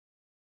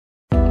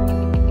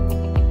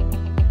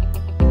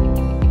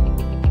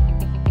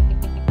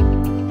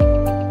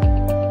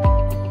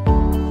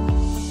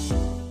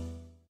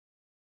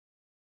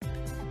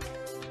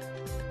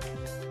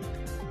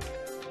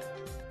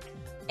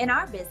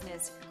our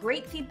business,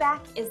 great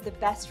feedback is the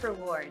best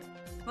reward.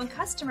 When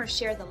customers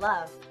share the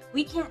love,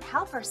 we can't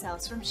help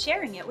ourselves from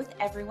sharing it with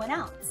everyone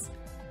else.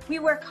 We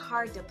work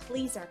hard to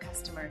please our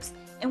customers,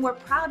 and we're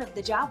proud of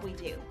the job we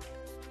do.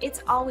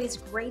 It's always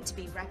great to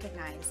be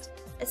recognized,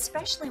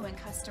 especially when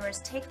customers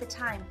take the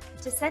time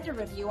to send a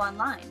review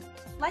online,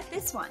 like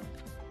this one.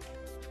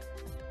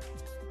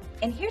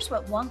 And here's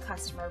what one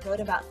customer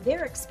wrote about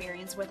their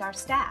experience with our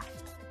staff.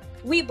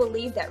 We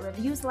believe that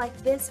reviews like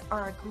this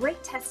are a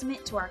great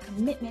testament to our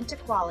commitment to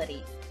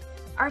quality.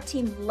 Our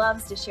team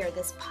loves to share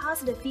this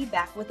positive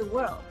feedback with the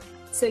world,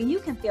 so you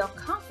can feel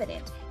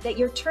confident that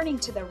you're turning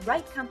to the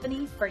right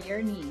company for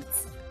your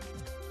needs.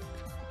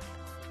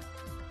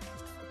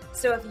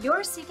 So if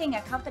you're seeking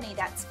a company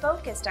that's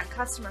focused on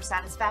customer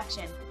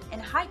satisfaction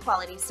and high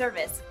quality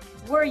service,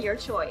 we're your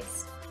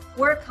choice.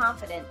 We're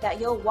confident that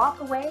you'll walk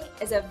away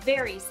as a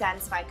very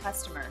satisfied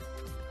customer.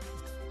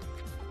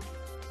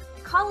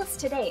 Call us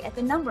today at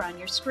the number on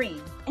your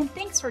screen, and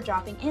thanks for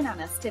dropping in on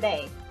us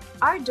today.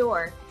 Our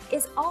door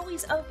is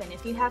always open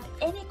if you have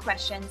any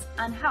questions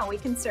on how we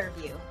can serve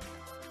you.